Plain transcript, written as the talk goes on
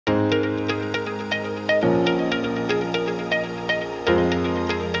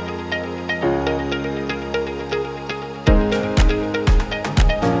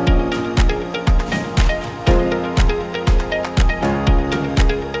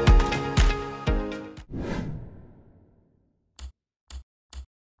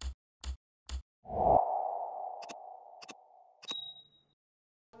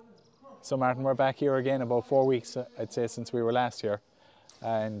So Martin, we're back here again about 4 weeks, I'd say, since we were last here,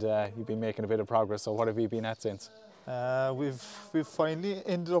 and you've been making a bit of progress. So what have you been at since? We've finally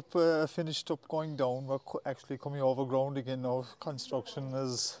ended up finished up going down. We're actually coming over ground again now. Construction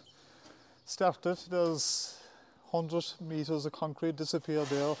has started. There's 100 meters of concrete disappeared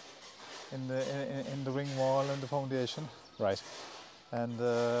there in the ring wall and the foundation. Right. And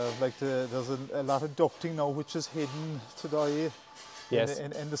there's a lot of ducting now, which is hidden to die. Yes.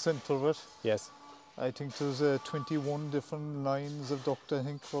 In the centre of it. Yes. I think there's 21 different lines of duct, I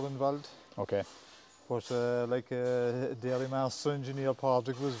think, were involved. Okay. But Dairy Master Engineer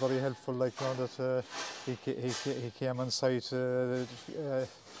Patrick was very helpful, like, you know, that he came on site 3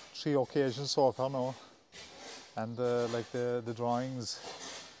 occasions so far now. And the drawings,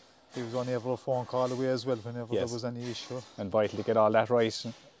 he was only ever a phone call away as well whenever there was any issue. And vital to get all that right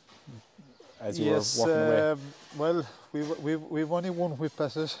as you were walking away. Well, we've only one whip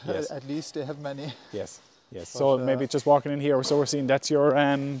at it. Yes. At least they have many. Yes. Yes. But, so maybe just walking in here, so we're seeing that's your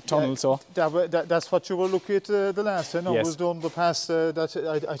tunnel. So that's what you were looking at the last time. No, yes. It was done the past.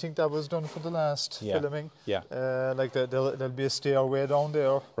 I think that was done for the last filming. Yeah. There'll be a stairway down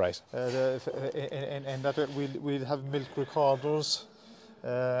there. Right. And that we'll have milk recorders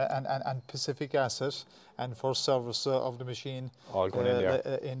and Pacific Acid, and for service of the machine all going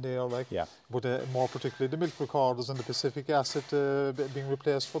in there, like. Yeah. But more particularly the milk recorders and the Pacific Acid being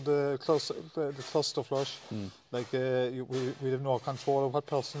replaced for the cluster flush. Like we have no control of what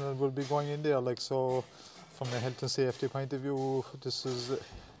personnel will be going in there. Like, so from the health and safety point of view, this is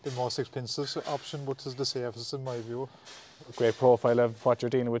the most expensive option, but is the safest in my view. Great profile of what you're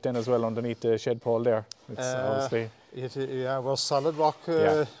dealing with then as well underneath the shed pole there. It's obviously. We're solid rock.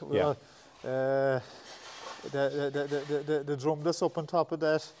 The drum that's up on top of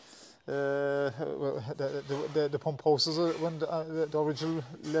that, the pump houses when the original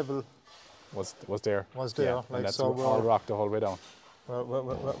level was there. Yeah, and that's all rock the whole way down.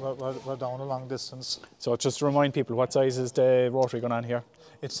 We're down a long distance. So just to remind people, what size is the rotary going on here?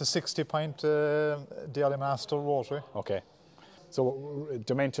 It's a 60-pint Dairy Master rotary. Okay. So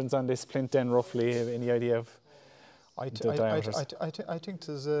dimensions on this plinth then, roughly, any idea of the diameters? I think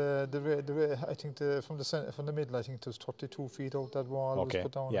there's from the middle, I think there's 32 feet out that wall was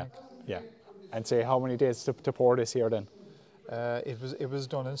put down. Yeah. Yeah. And say how many days to pour this here then? It was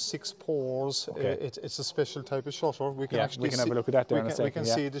done in 6 pours. Okay. It's a special type of shutter. We can we can have a look at that there in a second. We can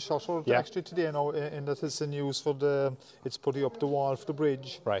see the shutter actually today now, in that it's in use for it's putting up the wall for the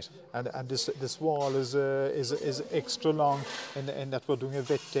bridge. Right. And this wall is extra long in that we're doing a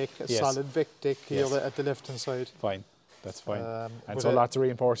vet deck, a solid vet deck here at the left hand side. Fine. That's fine. And so lots of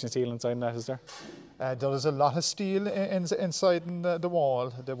reinforcing steel inside that, is there? There is a lot of steel inside the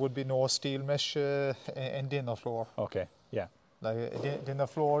wall. There would be no steel mesh in the inner floor. Okay. Yeah. Like the inner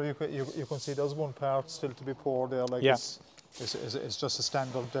floor, you can see there's one part still to be poured there. Like it's just a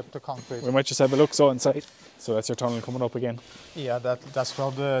standard depth of concrete. We might just have a look inside. So that's your tunnel coming up again. Yeah, that's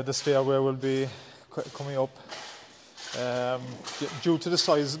where the stairway will be coming up. Due to the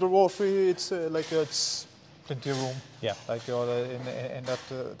size of the rotary, it's plenty of room. Yeah. Like in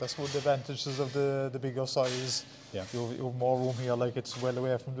that's one of the advantages of the bigger size. Yeah. You have more room here. Like, it's well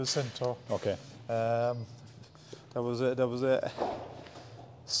away from the centre. Okay. There was a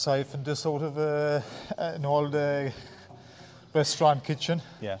siphon this out of an old restaurant kitchen.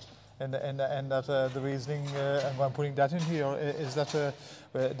 Yeah. And that the reasoning, and why I'm putting that in here is that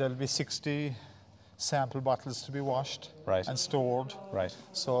there'll be 60 sample bottles to be washed and stored. Right.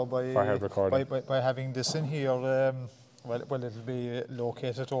 So by having this in here, well, it'll be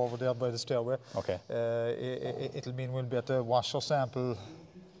located over there by the stairway. Okay. It'll mean we'll be able to wash our sample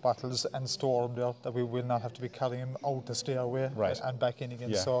bottles and store them there, that we will not have to be carrying them out the stairway and back in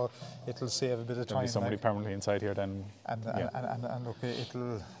again. So it'll save a bit of time. There'll be somebody permanently inside here then. And look,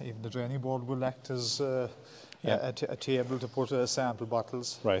 even the draining board will act as a table to put sample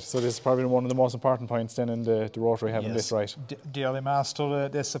bottles. Right, so this is probably one of the most important points then in the Rotary, having this right. Dairy Master,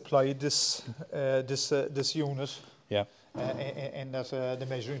 they supplied this unit. Yeah. And that the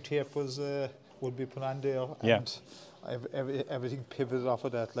measuring tape would be put on there. Yeah. And everything pivoted off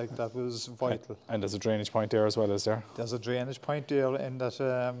of that. Like, that was vital. And there's a drainage point there as well, is there? There's a drainage point there, and that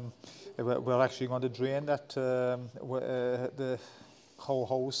we're actually going to drain that the cow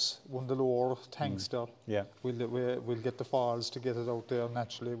house, one of the lower tanks there. Yeah. We'll get the falls to get it out there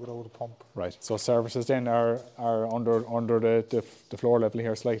naturally without a pump. Right. So services then are under the floor level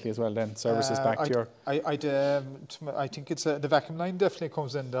here slightly as well. Then services back to your. I think it's the vacuum line definitely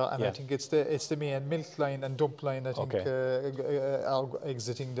comes in there, and Yeah. I think it's the main milk line and dump line. I think are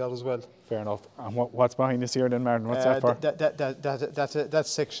exiting there as well. Fair enough. And what's behind us here then, Martin? What's that for? That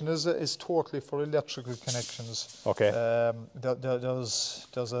section is totally for electrical connections. Okay.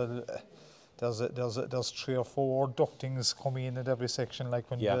 There's 3 or 4 ductings coming in at every section.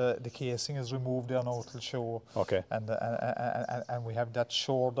 Like when the casing is removed, there now it'll show. Okay. And we have that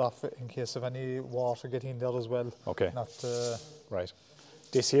shored off in case of any water getting there as well. Okay. Not right.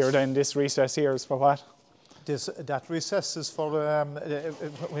 This here then, this recess here is for what? That recess is for when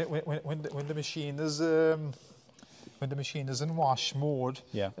the machine is in wash mode.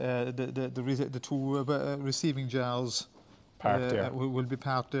 Yeah. The 2 receiving jars will be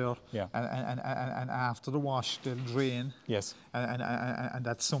parked there. Yeah. And after the wash they'll drain. Yes. And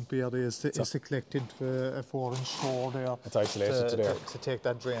that sump area is to collect into a 4-inch shore there. It's isolated to there. To take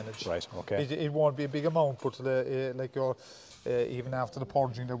that drainage. Right. Okay. It won't be a big amount, but like your. Even after the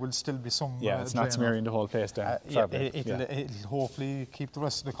purging, there will still be some. Yeah, it's not smearing the whole place down. It'll hopefully keep the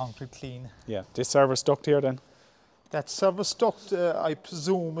rest of the concrete clean. Yeah. This service duct here then? That service duct, I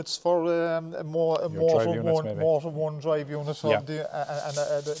presume it's for more one drive unit. Yeah.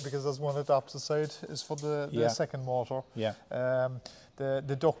 Because there's one at the opposite side is for the second motor. Yeah.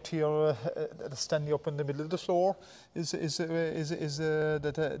 The duct here standing up in the middle of the floor is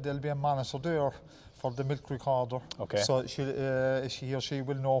that there'll be a monitor there for the milk recorder. Okay. So she or she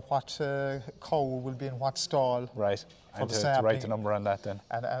will know what cow will be in what stall. Right. For and the to write the number on that then.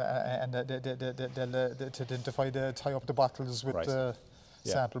 And to identify tie up the bottles with the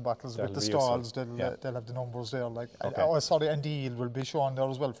sample bottles with the stalls. They'll have the numbers there. Like and the yield will be shown there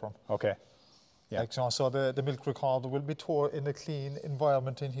as well from. Okay. Yeah. Like, so the milk recorder will be in a clean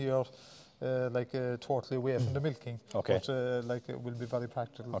environment in here. Totally away from the milking. Okay. But it will be very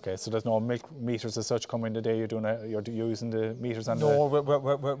practical. Okay, so there's no milk meters as such coming today. You're using the meters on No,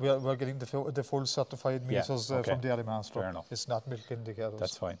 we're getting the full certified meters from Dairy Master. Fair enough. It's not milk indicators.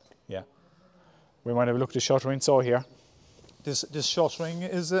 That's fine. Yeah. We might have a look at the shuttering saw here. This shuttering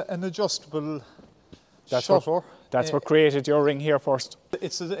is an adjustable shutter. That's what created your ring here first.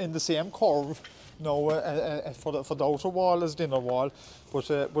 It's in the same curve. No, for the outer wall as the inner wall, but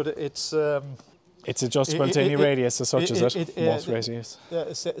it's adjustable to any radius as such as it. Most radius.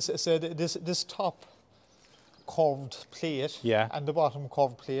 So this top curved plate and the bottom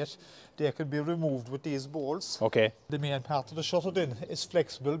curved plate, they can be removed with these bolts. Okay. The main part of the shutter then is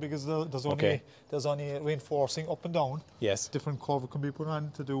flexible because there's only reinforcing up and down. Yes. Different curve can be put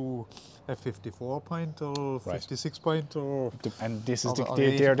on to do a 54 point or 56 point or. And this is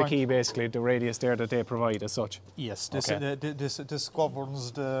they're the key basically, the radius there that they provide as such. Yes. This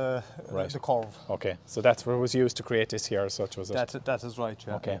governs the curve. Okay. So that's what was used to create this here as such, was it? That is right.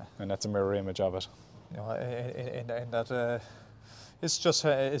 Yeah. Okay. And that's a mirror image of it. In that. It's just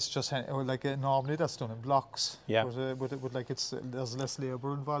like normally that's done in blocks. Yeah. But there's less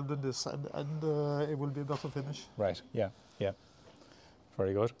labour involved in this, and it will be a better finish. Right. Yeah. Yeah.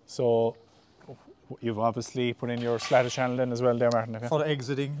 Very good. So you've obviously put in your slatted channel then as well, there, Martin. For the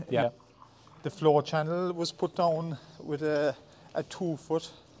exiting. Yeah. The floor channel was put down with a 2-foot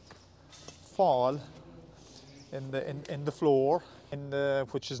fall in the floor.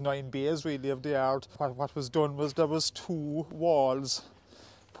 Which is 9 bays really of the yard. What was done was there was 2 walls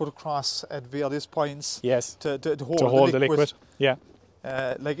put across at various points. Yes. To hold the liquid. Yeah.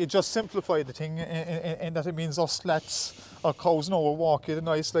 It just simplified the thing in that it means our slats, our cows now are walking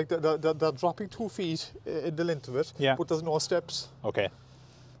nice, like they're dropping 2 feet in the length of it. Yeah. But there's no steps. Okay.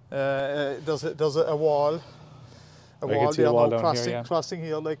 There's a wall. A wall there now crossing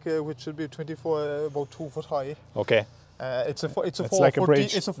here, which should be about 2 foot high. Okay. It's like a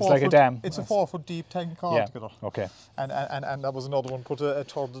bridge. It's like a dam. It's a 4 foot deep tank altogether. Okay. And there was another one put a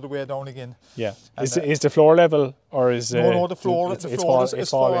third of the way down again. Yeah. Is the floor level or is no the floor is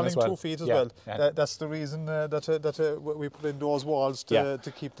falling 2 feet as well. Yeah. That's the reason that we put in those walls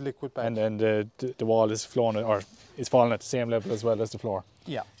to keep the liquid back. And then the wall is flowing or is falling at the same level as well as the floor.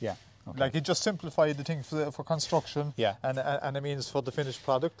 Yeah. Yeah. Okay. It just simplified the thing for construction. Yeah. And it means for the finished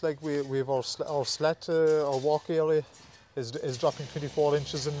product, we've our slat, our walk area. Is dropping 24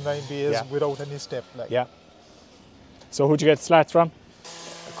 inches in 9 bays without any step. Yeah. So who'd you get slats from?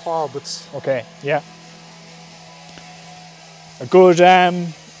 Corbett's. Okay. Yeah. A good.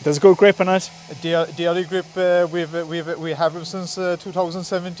 There's a good grip on it. Dairy grip. We have them since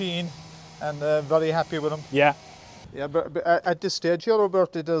 2017, and very happy with them. Yeah. Yeah, but at this stage here,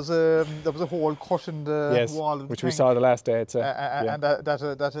 Robert, there was a hole cut in the Yes, wall of which the we tank, saw the last day. It's yeah. and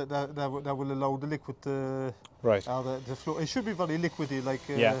that will allow the liquid Right. the flow. It should be very liquidy, like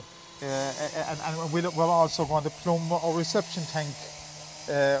Yeah. and we're also going to plumb our reception tank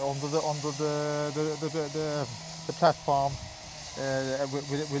under the platform.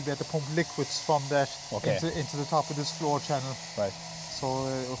 We'll be able to pump liquids from that Okay. into the top of this floor channel. Right. So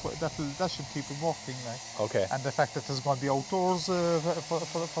that should keep it working, like. Okay. And the fact that there's going to be outdoors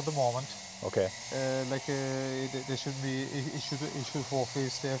for the moment, Okay. there should be it should hopefully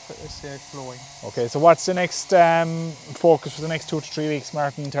stay flowing. Okay. So what's the next focus for the next 2 to 3 weeks,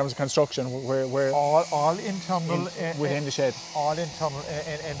 Martin, in terms of construction? Where All internal within the shed. all internal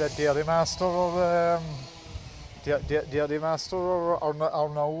in the Dairy Master or Dairy Master are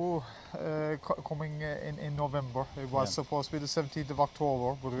now coming in November. It was supposed to be the 17th of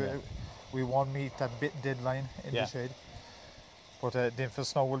October, but we won't meet that deadline in the shed. But the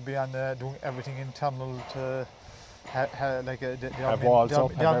infants now will be on doing everything internal to have walls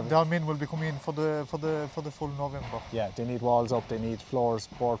up. The admin will be coming in for the full November. Yeah, they need walls up. They need floors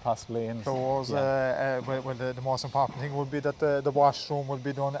bored possibly. And floors. Well, the most important thing would be that the washroom will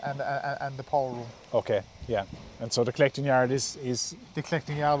be done and the power room. Okay. Yeah. And so the collecting yard is the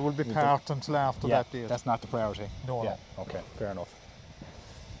collecting yard will be parked until after that date. That's not the priority. No. Yeah. Okay. Fair enough.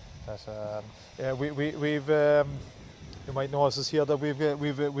 That's we've. You might notice here that we've a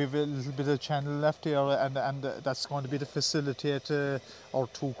little bit of channel left here, and that's going to be to facilitate our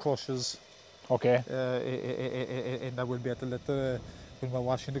 2 crushes. Okay. And that will be able to let when we're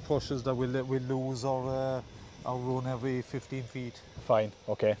washing the crushes, that we'll lose our run every 15 feet. Fine.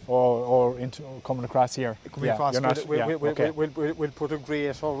 Okay. Or into coming across here. Coming across. We'll put a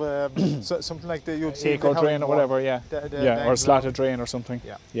grate or something like the take-out drain or whatever. Yeah. Or a slotted drain or something.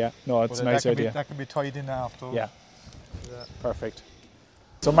 Yeah. Yeah. No, it's a nice idea. That can be tied in after. Yeah. Perfect.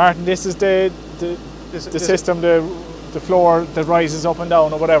 So Martin, this is the system, the floor that rises up and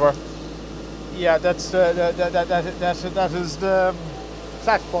down or whatever. Yeah, that is the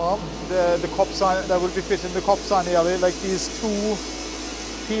platform. The cups on that will be fitting the cups on area. Like these 2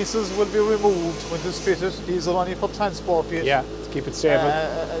 pieces will be removed when it's fitted. These are only for transport. Yeah, to keep it stable.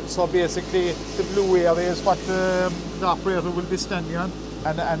 So basically, the blue area is what the operator will be standing on,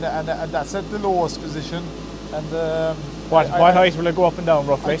 and that's at the lowest position. And what height will it go up and down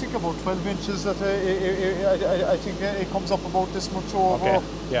roughly? I think about 12 inches. That I think it comes up about this much over. Okay.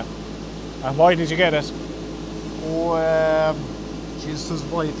 Yeah. And why did you get it? Oh, geez, it's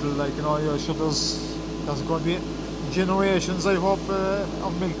vital. Like, you know, you're sure there's going to be generations, I hope,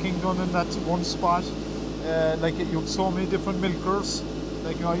 of milking done in that one spot. Like you have so many different milkers.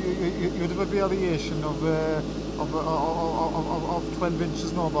 Like, you know, you have a variation of 12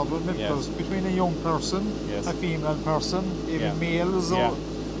 inches no bother milkers between a young person, a female person, even males. Or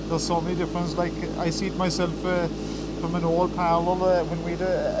there's so many differences. Like I see it myself from an old parlour when we had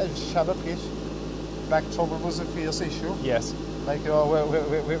a shallow pit. Back trouble was a fierce issue. Yes. Like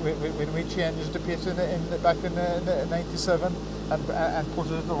when we changed the pit back in '97 and put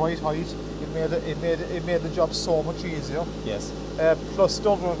it at the right height, it made the job so much easier. Yes. Plus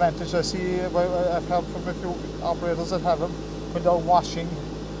the other advantage I see, I've heard from a few operators that have them, when they're washing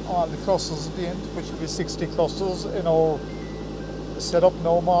all the clusters at the end, which will be 60 clusters in our setup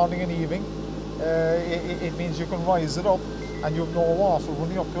now, morning and evening. It means you can rise it up and you have no water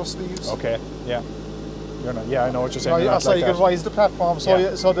running up your sleeves. Okay. Yeah. You're not, yeah, I know what you're saying. So you can rise the platform, so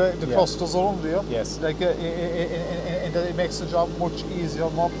the clusters are under you. Yes. Like and it makes the job much easier,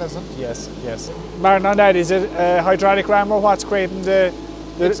 more pleasant. Yes, yes. Martin, on that, is it a hydraulic ram or what's creating the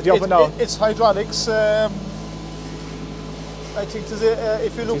up and down? It's hydraulics. I think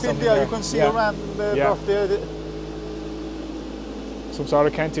if you look in there, you can see a ram up there. Some sort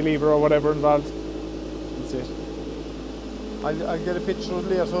of cantilever or whatever involved. That's it. I'll get a picture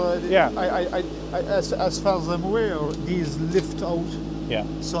of it later. Yeah. As far as I'm aware, these lift out. Yeah.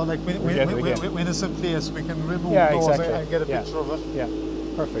 So like when it's in place, we can remove those and get a picture of it. Yeah.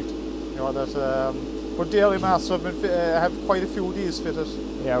 Perfect. You know that. But Dairy Master have quite a few of these fitted.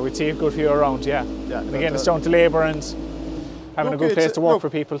 Yeah, we'd see a good few around. Yeah. And again, it's down to labour and having a good place to work for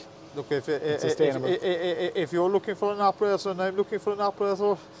people. Look, if you're looking for an operator and I'm looking for an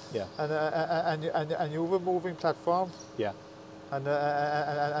operator, and you have a moving platform, and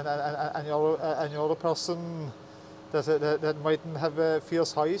you're a person that mightn't have a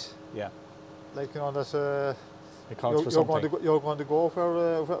fierce height, like, you know, that you're going to go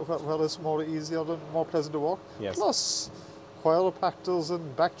where it's more easier and more pleasant to work. Yes. Plus chiropractors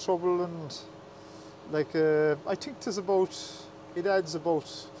and back trouble and like I think it adds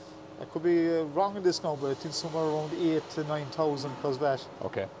about I could be wrong in this now, but I think somewhere around 8 to 9,000 plus that.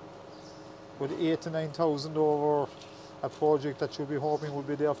 Okay. With 8 to 9,000 over a project that you'll be hoping will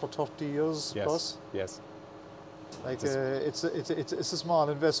be there for 30 years plus. Yes. Like it's a small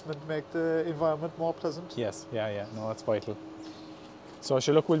investment to make the environment more pleasant. Yes. Yeah. No, that's vital. So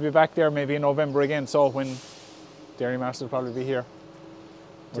sure, look, we'll be back there maybe in November again. So when Dairy Master will probably be here.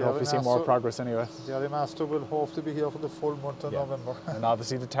 We'll hopefully see more progress anyway. Dairy Master will hope to be here for the full month of November. And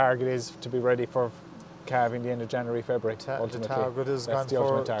obviously the target is to be ready for calving the end of January, February. Ultimately, the target is that's the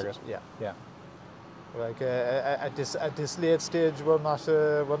ultimate target. Yeah. Like at this late stage, we're not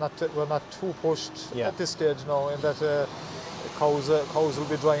too pushed at this stage now. In that cows will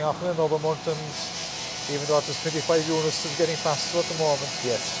be drying off in another month, and even though there's 25 units, it's getting faster at the moment.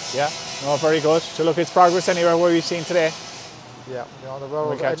 Yes. Yeah. No, very good. So look, it's progress anywhere where we've seen today. Yeah.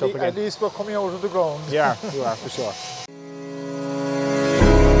 We'll catch up again. At least we're coming out of the ground. You are for sure.